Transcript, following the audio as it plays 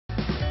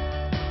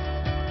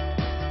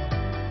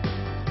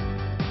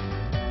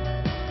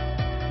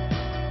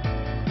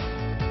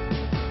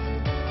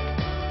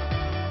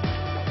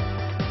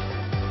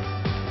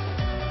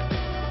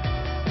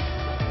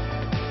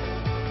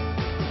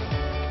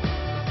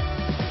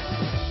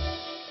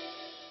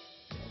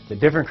The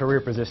different career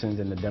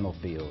positions in the dental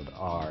field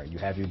are, you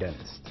have your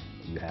dentist,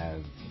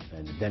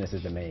 and the dentist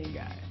is the main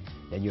guy.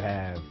 Then you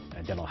have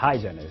a dental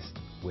hygienist,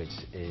 which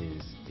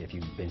is, if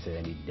you've been to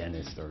any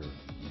dentist or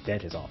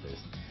dentist office,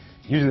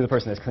 usually the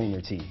person that's cleaning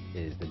your teeth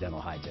is the dental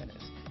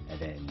hygienist. And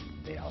then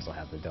they also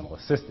have the dental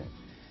assistant.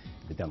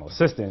 The dental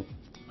assistant,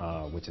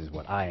 which is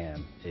what I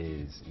am,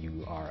 is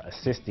you are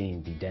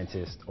assisting the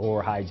dentist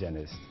or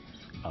hygienist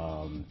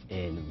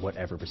in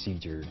whatever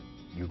procedure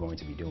you're going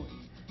to be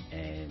doing.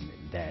 And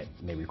that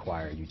may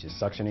require you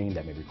just suctioning,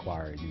 that may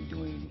require you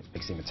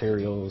mixing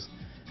materials.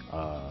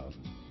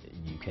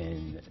 You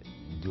can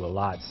do a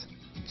lot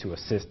to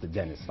assist the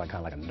dentist, kind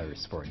of like a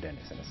nurse for a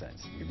dentist in a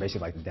sense. You're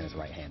basically like the dentist's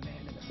right-hand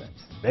man in a sense.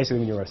 Basically,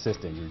 when you're an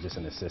assistant, you're just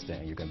an assistant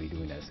and you're going to be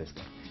doing that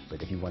assistant.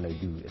 But if you want to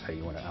do,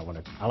 hey,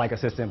 I like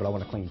assistant, but I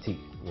want to clean teeth.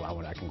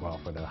 Well, I can go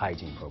out for the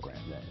hygiene program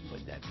then,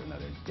 but that's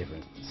another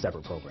different,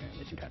 separate program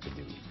that you'd have to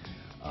do.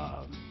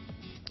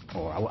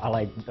 Or I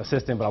like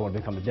assistant, but I want to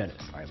become a dentist.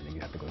 Right? And then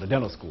you have to go to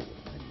dental school,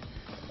 and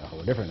a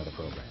whole different other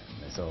program.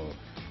 And so,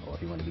 or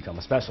if you want to become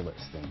a specialist,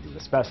 then do the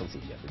specialty.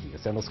 You have to do the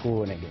dental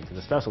school and then get into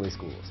the specialty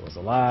school. So it's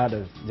a lot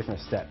of different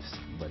steps.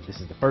 But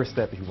this is the first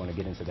step if you want to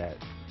get into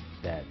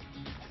that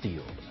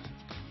field.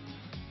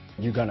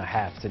 You're going to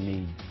have to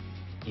need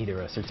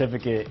either a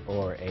certificate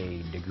or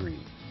a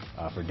degree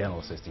for dental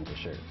assisting for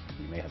sure.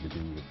 You may have to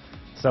do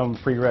some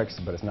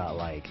prereqs, but it's not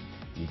like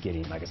you're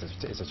getting, like it's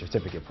a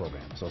certificate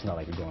program. So it's not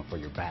like you're going for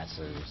your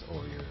bachelor's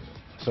or your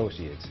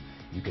associates.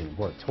 You can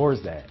work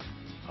towards that,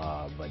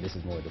 but this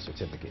is more the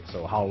certificate.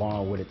 So how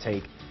long would it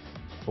take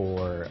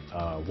for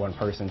one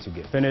person to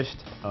get finished?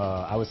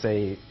 I would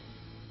say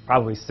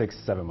probably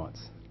 6-7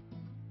 months.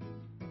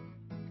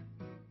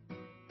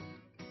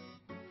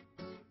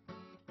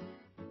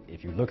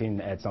 If you're looking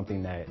at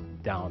something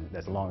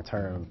that's long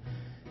term,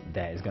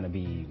 that is going to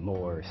be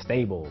more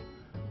stable,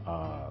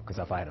 because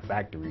if I had a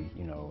factory,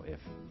 if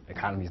the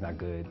economy's not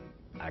good,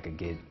 I could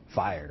get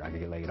fired, I could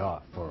get laid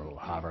off for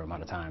however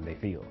amount of time they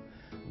feel.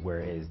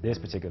 Whereas this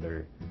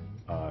particular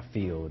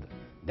field,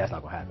 that's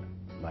not going to happen.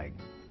 Like,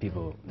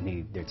 people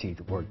need their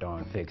teeth worked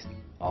on, fixed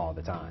all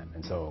the time.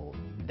 And so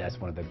that's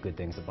one of the good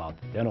things about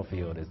the dental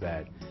field, is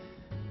that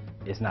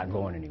it's not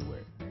going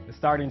anywhere. The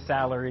starting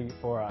salary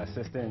for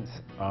assistants,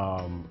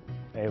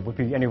 it would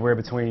be anywhere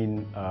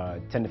between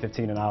 10 to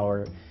 15 an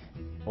hour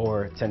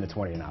or 10 to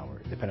 20 an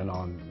hour, depending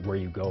on where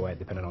you go at,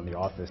 depending on the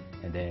office.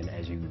 And then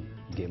as you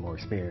get more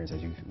experience,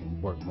 as you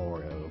work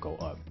more, it'll go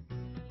up.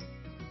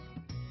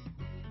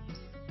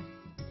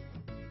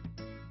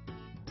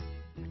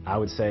 I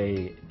would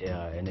say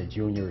in the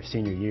junior or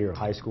senior year of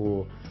high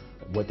school,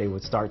 what they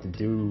would start to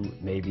do,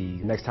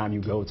 maybe next time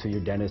you go to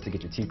your dentist to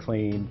get your teeth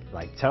cleaned,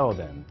 like tell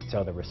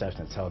the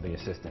receptionist, tell the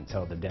assistant,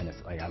 tell the dentist,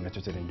 like, I'm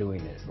interested in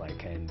doing this. Like,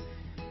 can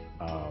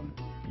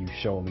you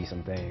show me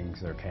some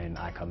things, or can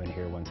I come in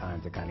here one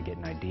time to kind of get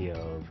an idea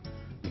of,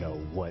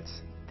 what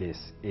this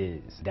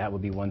is? That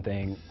would be one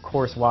thing.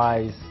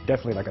 Course-wise,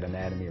 definitely like an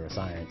anatomy or a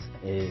science.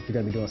 If you're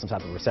going to be doing some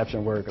type of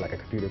reception work, like a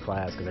computer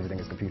class, because everything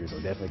is computer, so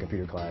definitely a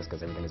computer class,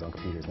 because everything is on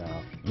computers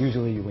now.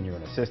 Usually when you're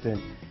an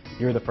assistant,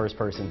 you're the first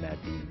person that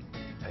the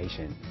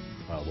patient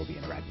will be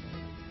interacting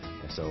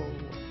with. And so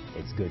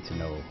it's good to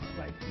know,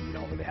 like, you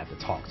don't really have to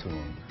talk to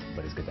them,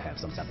 but it's good to have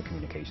some type of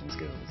communication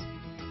skills.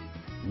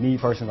 Me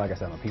personally, like I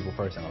said, I'm a people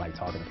person. I like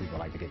talking to people. I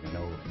like to get to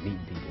know and meet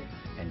people.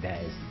 And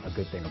that is a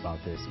good thing about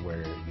this,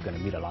 where you're going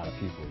to meet a lot of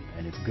people.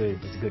 And it's good.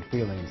 It's a good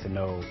feeling to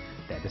know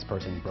that this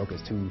person broke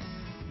his tooth,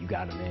 you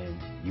got him in,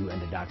 you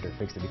and the doctor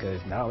fixed it. Because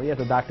not only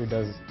the doctor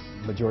does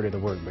the majority of the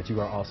work, but you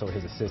are also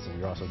his assistant.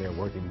 You're also there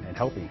working and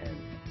helping him.